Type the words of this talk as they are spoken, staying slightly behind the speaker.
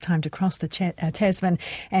Time to cross the Tasman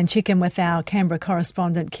and check in with our Canberra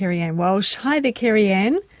correspondent, Kerry-Anne Walsh. Hi there,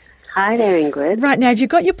 Kerry-Anne. Hi there, Ingrid. Right, now, have you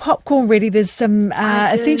got your popcorn ready? There's some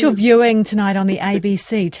essential viewing tonight on the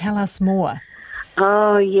ABC. Tell us more.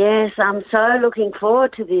 Oh, yes, I'm so looking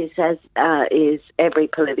forward to this, as is every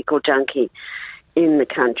political junkie in the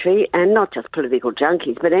country, and not just political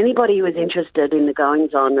junkies, but anybody who is interested in the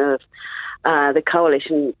goings-on of the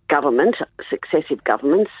coalition government, successive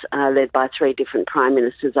governments, led by three different prime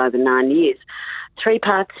ministers over 9 years.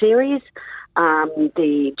 Three-part series.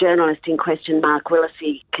 The journalist in question, Mark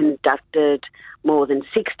Willesee, conducted more than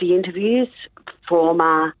 60 interviews,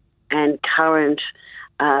 former and current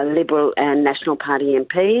Liberal and National Party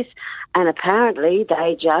MPs, and apparently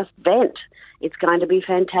they just vent. It's going to be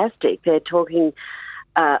fantastic. They're talking,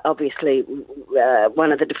 obviously,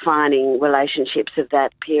 one of the defining relationships of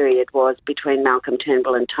that period was between Malcolm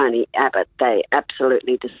Turnbull and Tony Abbott. They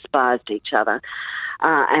absolutely despised each other.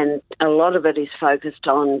 And a lot of it is focused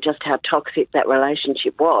on just how toxic that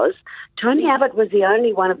relationship was. Tony Abbott was the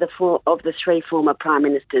only one of the three former prime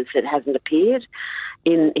ministers that hasn't appeared.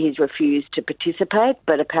 He's refused to participate,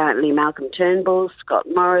 but apparently Malcolm Turnbull, Scott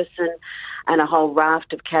Morrison, and a whole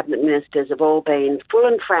raft of cabinet ministers have all been full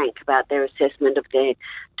and frank about their assessment of their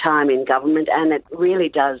time in government, and it really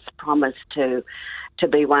does promise to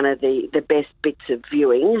be one of the best bits of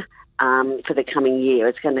viewing for the coming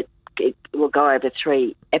year. It will go over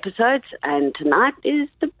 3 episodes, and tonight is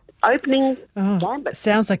the opening gambit.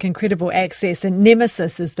 Sounds like incredible access, and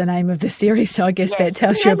Nemesis is the name of the series, so I guess that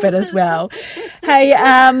tells you a bit as well. Hey,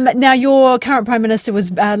 now your current Prime Minister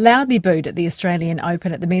was loudly booed at the Australian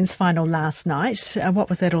Open at the men's final last night. What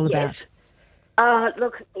was that all about?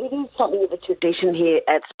 Look, it is something of a tradition here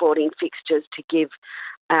at sporting fixtures to give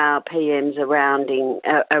our PMs a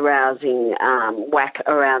rousing whack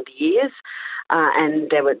around the ears. And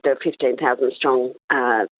the 15,000 strong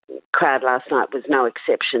crowd last night was no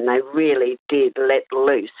exception. They really did let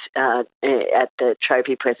loose at the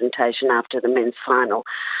trophy presentation after the men's final.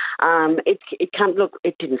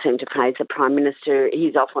 It didn't seem to faze the Prime Minister.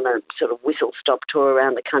 He's off on a sort of whistle-stop tour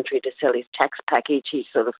around the country to sell his tax package. He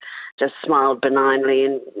sort of just smiled benignly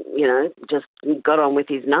and, just got on with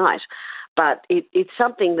his night. But it's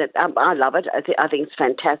something that I love it. I think it's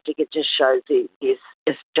fantastic. It just shows the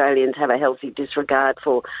Australians have a healthy disregard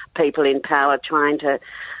for people in power trying to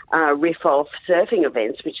riff off surfing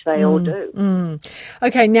events, which they all do.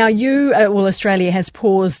 Okay, now Australia has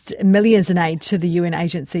paused millions in aid to the UN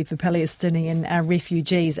Agency for Palestinian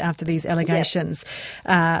Refugees after these allegations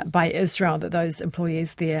by Israel that those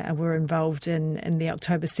employees there were involved in the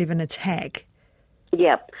October 7 attack.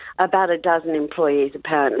 Yeah, about a dozen employees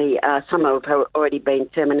apparently. Some have already been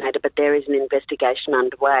terminated, but there is an investigation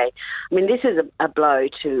underway. I mean, this is a blow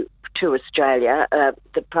to Australia.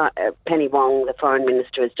 Penny Wong, the Foreign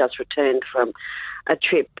Minister, has just returned from a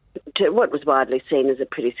trip to what was widely seen as a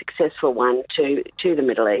pretty successful one to the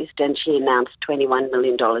Middle East, and she announced $21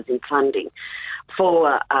 million in funding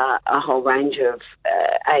for a whole range of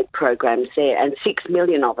aid programs there, and $6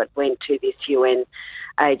 million of it went to this UN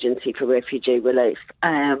Agency for Refugee Relief,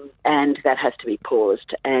 and that has to be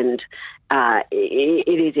paused. And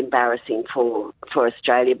it is embarrassing for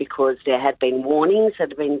Australia because there had been warnings that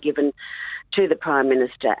had been given to the Prime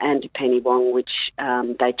Minister and to Penny Wong, which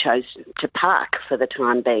they chose to park for the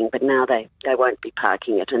time being, but now they won't be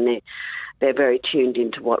parking it, and they're very tuned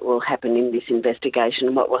into what will happen in this investigation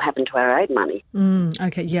and what will happen to our aid money.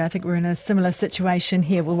 Okay, yeah, I think we're in a similar situation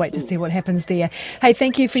here. We'll wait to see what happens there. Hey,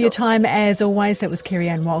 thank you for your time as always. That was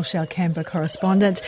Kerry-Anne Walsh, our Canberra correspondent.